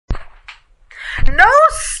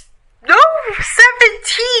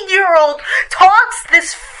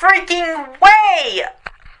this freaking way!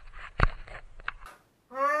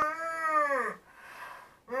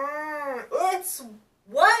 It's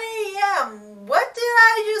 1 a.m. What did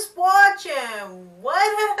I just watch and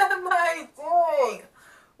what am I doing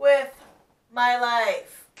with my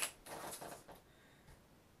life?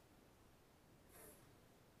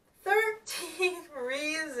 13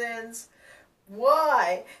 Reasons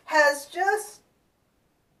Why has just...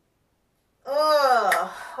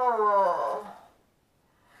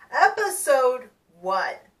 Episode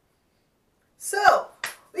 1. So,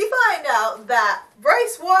 we find out that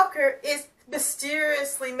Bryce Walker is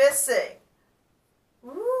mysteriously missing.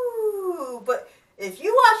 Ooh, but if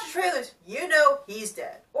you watch the trailers, you know he's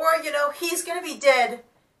dead. Or, you know, he's gonna be dead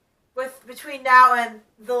between now and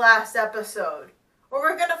the last episode. Or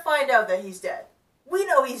we're gonna find out that he's dead. We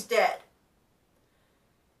know he's dead.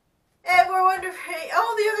 And we're wondering,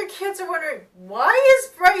 all the other kids are wondering, why is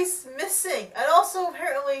Bryce missing? And also,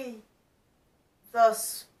 apparently, the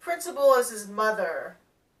principal is his mother.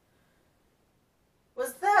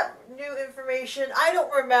 Was that new information? I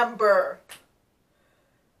don't remember.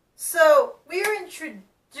 So, we are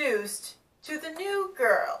introduced to the new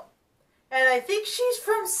girl. And I think she's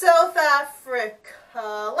from South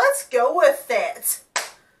Africa. Let's go with it.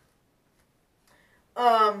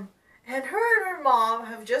 And her mom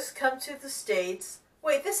have just come to the States.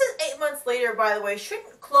 Wait, this is 8 months later, by the way.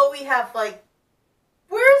 Shouldn't Chloe have, like...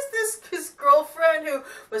 Where's his girlfriend who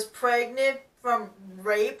was pregnant from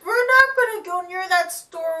rape? We're not going to go near that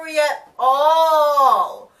story at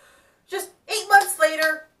all. Just 8 months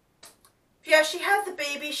later. Yeah, she had the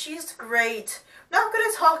baby. She's great. Not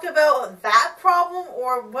going to talk about that problem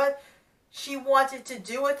or what she wanted to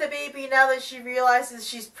do with the baby now that she realizes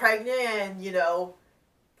she's pregnant and, you know,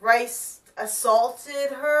 Bryce assaulted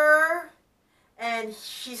her and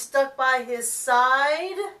she stuck by his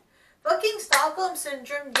side. Fucking Stockholm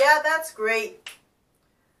Syndrome, yeah, that's great.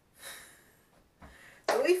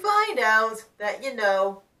 So we find out that, you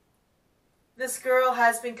know, this girl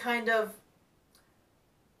has been kind of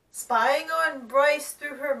spying on Bryce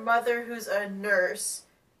through her mother, who's a nurse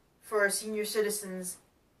for senior citizens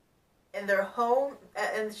in their home,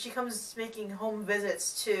 and she comes making home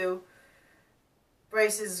visits to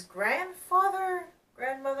Bryce's grandfather,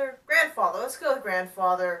 let's go with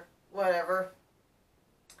grandfather, whatever.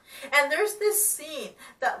 And there's this scene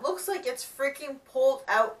that looks like it's freaking pulled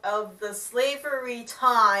out of the slavery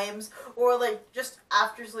times, or like just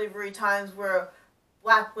after slavery times, where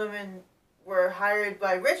black women were hired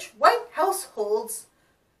by rich white households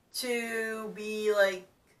to be like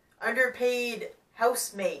underpaid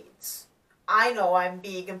housemaids. I know I'm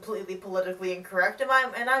being completely politically incorrect, and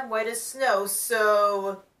I'm white as snow,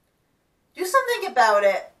 so do something about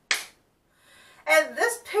it. And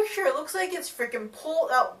this picture looks like it's freaking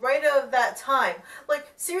pulled out right out of that time.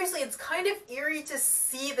 Like, seriously, it's kind of eerie to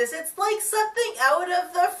see this. It's like something out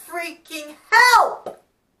of the freaking Help!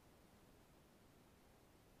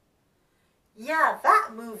 Yeah, that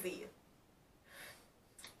movie.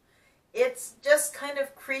 It's just kind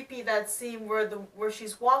of creepy, that scene where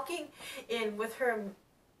she's walking in with her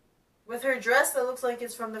dress that looks like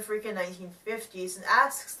it's from the freaking 1950s and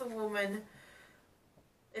asks the woman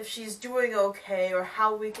if she's doing okay or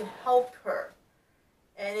how we can help her.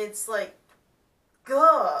 And it's like,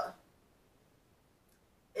 gah.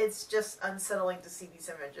 It's just unsettling to see these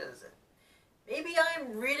images. Maybe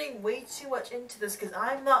I'm reading way too much into this because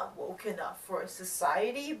I'm not woke enough for a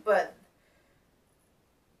society, but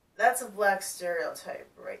that's a black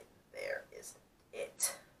stereotype right there, isn't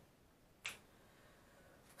it?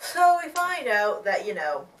 So we find out that, you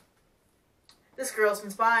know, this girl's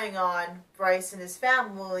been spying on Bryce and his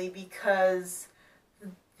family because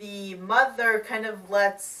the mother kind of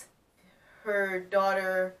lets her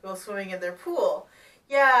daughter go swimming in their pool.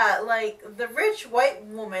 Yeah, like, the rich white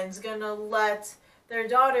woman's gonna let their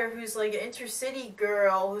daughter, who's like an intercity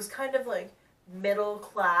girl, who's kind of like middle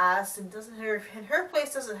class and her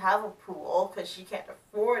place doesn't have a pool because she can't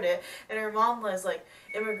afford it, and her mom is like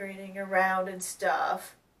immigrating around and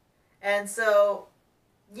stuff. And so,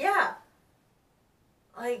 yeah,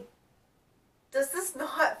 like, does this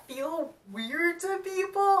not feel weird to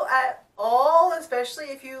people at all? Especially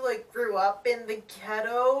if you, like, grew up in the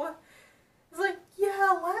ghetto? It's like,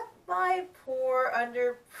 yeah, let my poor,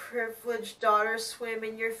 underprivileged daughter swim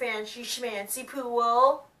in your fancy schmancy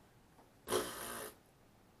pool. Of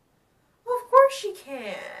course she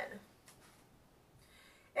can.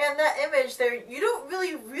 And that image there, you don't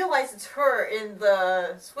really realize it's her in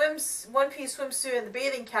the one-piece swimsuit and the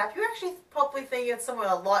bathing cap. You actually probably think it's someone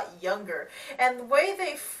a lot younger. And the way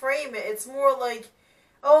they frame it, it's more like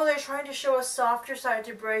Oh, they're trying to show a softer side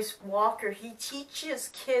to Bryce Walker. He teaches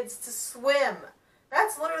kids to swim.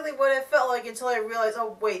 That's literally what it felt like until I realized,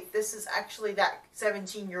 oh wait, this is actually that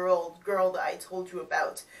 17-year-old girl that I told you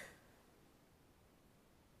about.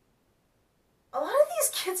 A lot of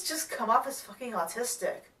these kids just come off as fucking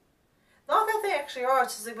autistic. Not that they actually are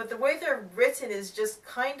autistic, but the way they're written is just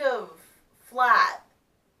kind of flat.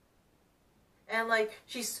 And like,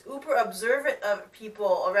 she's super observant of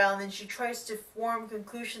people around, and she tries to form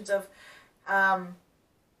conclusions of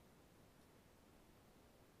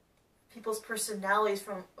people's personalities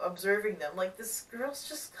from observing them. Like, this girl's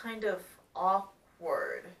just kind of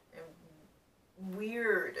awkward and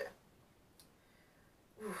weird.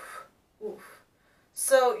 Oof. Oof.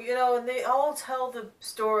 So, you know, and they all tell the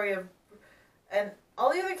story of, and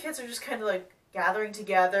all the other kids are just kind of like gathering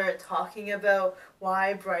together and talking about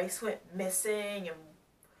why Bryce went missing and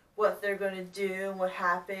what they're going to do and what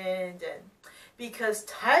happened. And because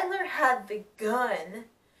Tyler had the gun,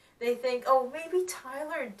 they think, oh, maybe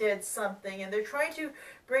Tyler did something, and they're trying to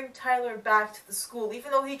bring Tyler back to the school,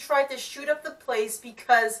 even though he tried to shoot up the place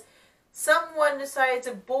because someone decided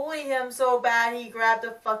to bully him so bad he grabbed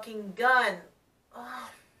a fucking gun. Ugh.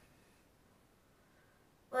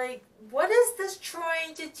 Like, what is this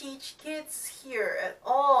trying to teach kids here at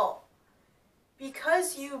all?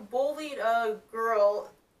 Because you bullied a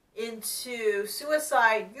girl into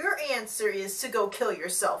suicide, your answer is to go kill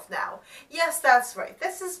yourself now. Yes, that's right.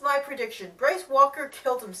 This is my prediction. Bryce Walker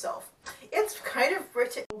killed himself. It's kind of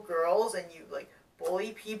written girls, and you like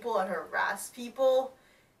bully people and harass people,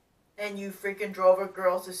 and you freaking drove a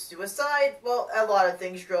girl to suicide. Well, a lot of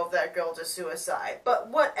things drove that girl to suicide, but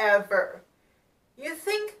whatever. You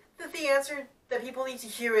think that the answer that people need to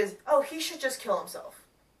hear is, oh, he should just kill himself.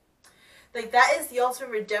 Like, that is the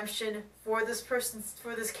ultimate redemption for this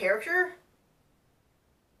for this character?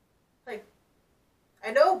 Like,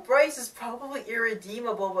 I know Bryce is probably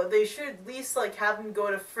irredeemable, but they should at least, like, have him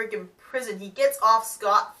go to freaking prison. He gets off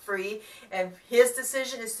scot-free, and his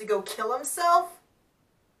decision is to go kill himself?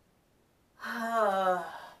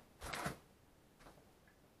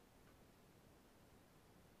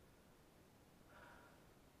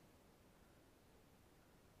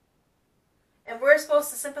 And we're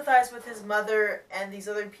supposed to sympathize with his mother and these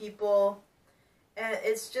other people, and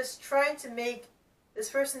it's just trying to make this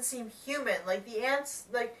person seem human. Like, the ants,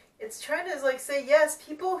 like, it's trying to, like, say, yes,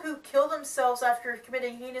 people who kill themselves after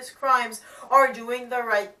committing heinous crimes are doing the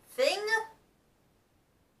right thing.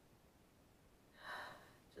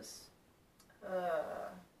 Just,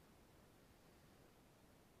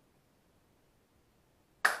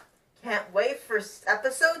 can't wait for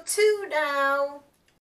episode 2 now.